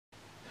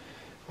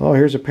Oh,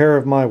 here's a pair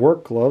of my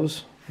work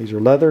gloves. These are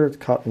leather,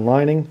 cotton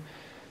lining.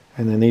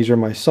 And then these are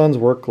my son's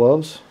work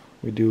gloves.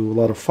 We do a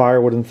lot of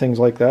firewood and things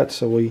like that,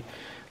 so we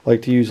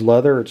like to use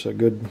leather. It's a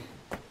good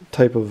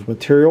type of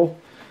material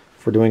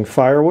for doing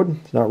firewood.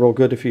 It's not real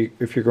good if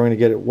you're going to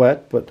get it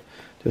wet, but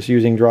just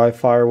using dry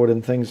firewood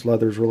and things,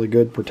 leather is really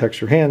good.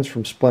 Protects your hands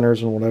from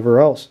splinters and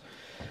whatever else.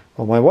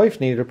 Well, my wife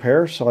needed a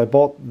pair, so I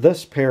bought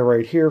this pair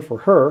right here for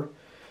her.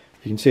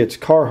 You can see it's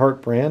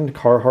Carhartt brand.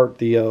 Carhartt,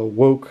 the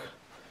woke,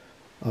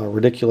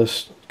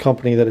 ridiculous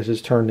company that it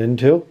has turned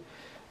into.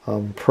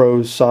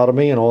 Pros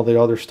sodomy and all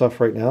the other stuff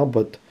right now,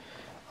 but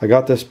I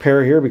got this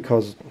pair here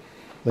because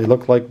they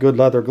look like good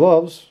leather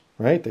gloves,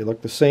 right? They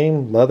look the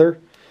same, leather.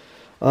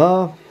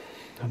 No,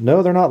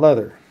 they're not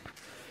leather.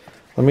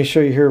 Let me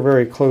show you here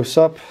very close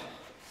up.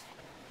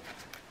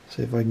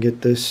 See if I can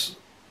get this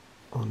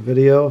on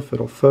video, if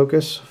it'll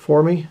focus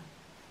for me.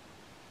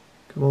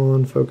 Come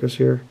on, focus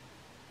here.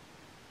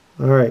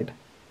 Alright.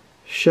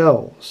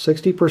 Shell,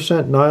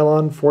 60%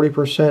 nylon,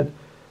 40%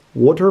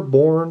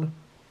 waterborne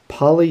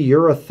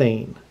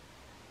polyurethane.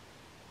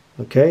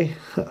 Okay?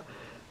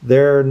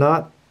 They're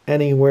not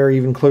anywhere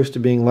even close to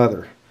being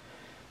leather.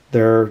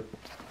 They're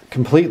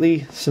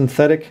completely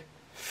synthetic,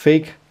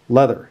 fake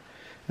leather.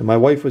 And my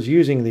wife was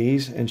using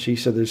these and she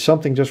said there's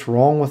something just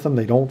wrong with them.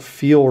 They don't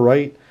feel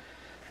right.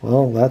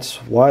 Well, that's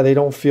why they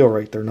don't feel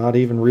right. They're not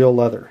even real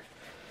leather.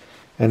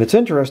 And it's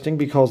interesting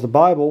because the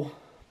Bible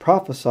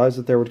prophesies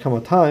that there would come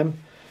a time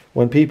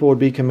when people would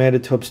be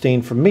commanded to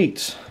abstain from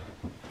meats.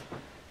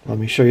 Let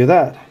me show you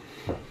that.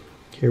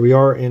 Here we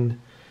are in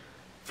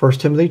 1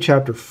 Timothy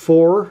chapter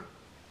 4,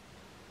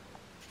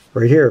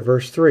 right here,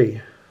 verse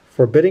 3.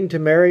 Forbidding to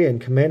marry and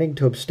commanding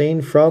to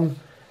abstain from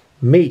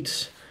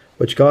meats,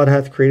 which God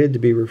hath created to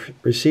be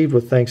received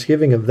with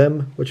thanksgiving of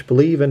them which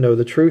believe and know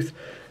the truth.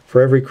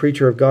 For every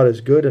creature of God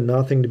is good, and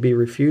nothing to be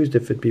refused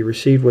if it be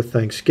received with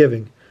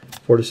thanksgiving,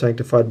 for it is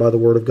sanctified by the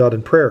word of God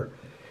in prayer.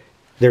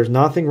 There's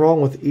nothing wrong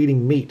with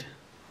eating meat,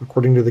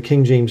 according to the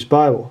King James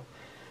Bible.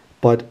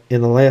 But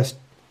in the last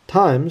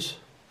times,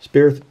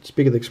 Spirit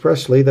speaketh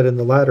expressly that in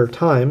the latter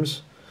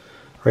times,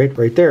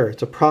 right there,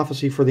 it's a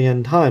prophecy for the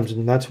end times,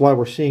 and that's why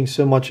we're seeing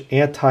so much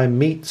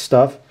anti-meat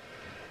stuff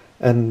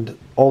and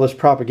all this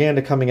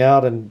propaganda coming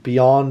out and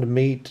beyond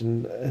meat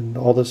and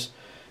all this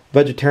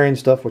vegetarian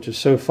stuff, which is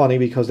so funny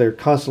because they're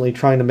constantly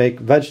trying to make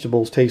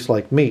vegetables taste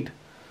like meat.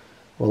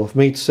 Well, if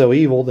meat's so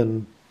evil,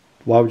 then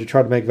why would you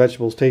try to make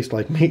vegetables taste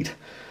like meat?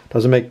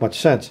 Doesn't make much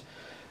sense.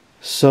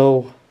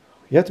 So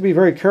you have to be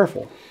very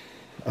careful.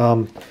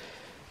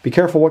 Be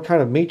careful what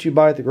kind of meat you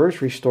buy at the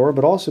grocery store,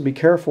 but also be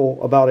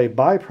careful about a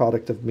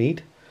byproduct of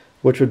meat,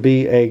 which would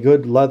be a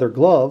good leather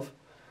glove,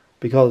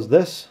 because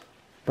this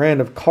brand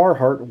of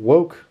Carhartt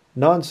woke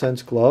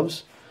nonsense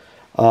gloves,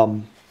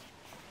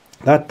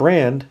 that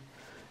brand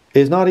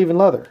is not even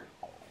leather.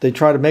 They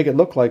try to make it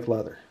look like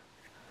leather.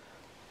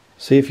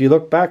 See, if you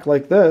look back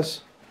like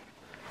this,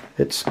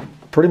 it's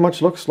pretty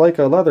much looks like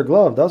a leather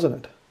glove, doesn't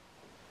it?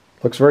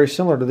 Looks very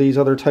similar to these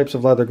other types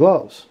of leather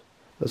gloves.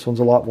 This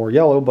one's a lot more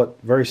yellow,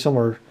 but very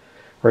similar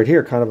right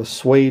here, kind of a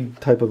suede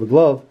type of a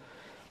glove.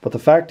 But the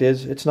fact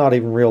is, it's not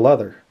even real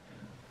leather.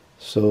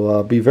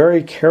 So be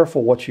very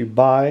careful what you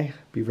buy.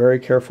 Be very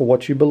careful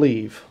what you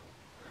believe.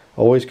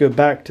 Always go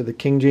back to the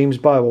King James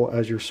Bible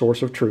as your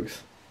source of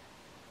truth.